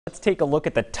Let's take a look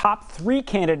at the top 3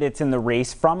 candidates in the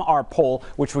race from our poll,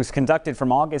 which was conducted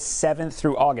from August 7th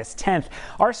through August 10th.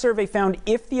 Our survey found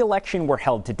if the election were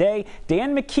held today,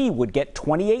 Dan McKee would get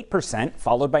 28%,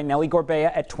 followed by Nellie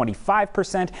Gorbea at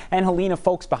 25%, and Helena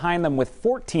Foulkes behind them with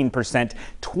 14%.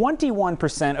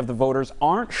 21% of the voters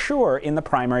aren't sure in the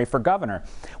primary for governor.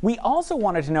 We also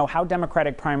wanted to know how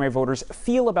Democratic primary voters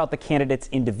feel about the candidates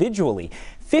individually.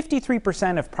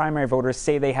 53% of primary voters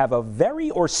say they have a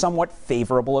very or somewhat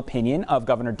favorable opinion of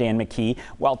Governor Dan McKee,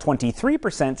 while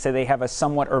 23% say they have a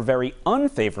somewhat or very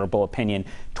unfavorable opinion.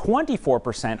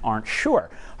 24% aren't sure.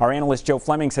 Our analyst Joe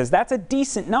Fleming says that's a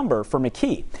decent number for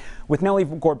McKee. With Nellie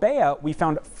Gorbea, we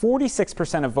found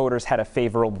 46% of voters had a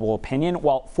favorable opinion,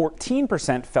 while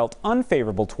 14% felt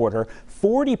unfavorable toward her.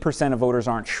 40% of voters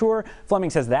aren't sure. Fleming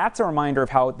says that's a reminder of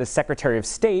how the Secretary of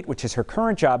State, which is her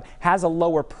current job, has a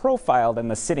lower profile than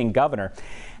the sitting governor.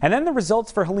 And then the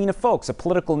results for Helena Foulkes, a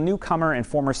political newcomer and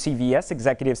former CVS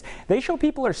executives, they show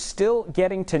people are still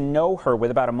getting to know her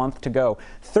with about a month to go.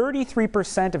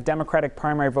 33% of Democratic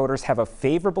primary voters have a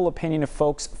favorable opinion of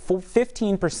Foulkes,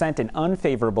 15% an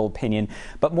unfavorable opinion,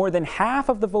 but more than half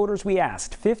of the voters we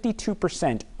asked,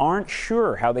 52%, aren't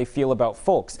sure how they feel about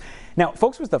Foulkes. Now,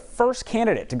 Foulkes was the first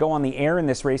candidate to go on the air in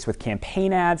this race with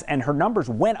campaign ads, and her numbers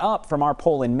went up from our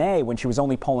poll in May when she was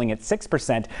only polling at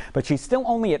 6%, but she's still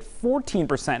only at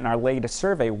 14% in our latest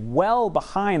survey, well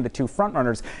behind the 2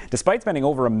 frontrunners, despite spending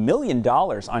over $1 million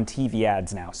on TV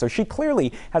ads now. So she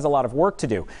clearly has a lot of work to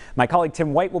do. My colleague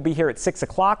Tim White will be here at 6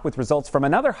 o'clock with results from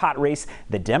another hot race,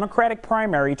 the Democratic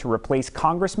primary to replace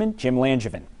Congressman Jim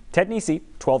Langevin. Ted Nesi,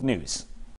 12 News.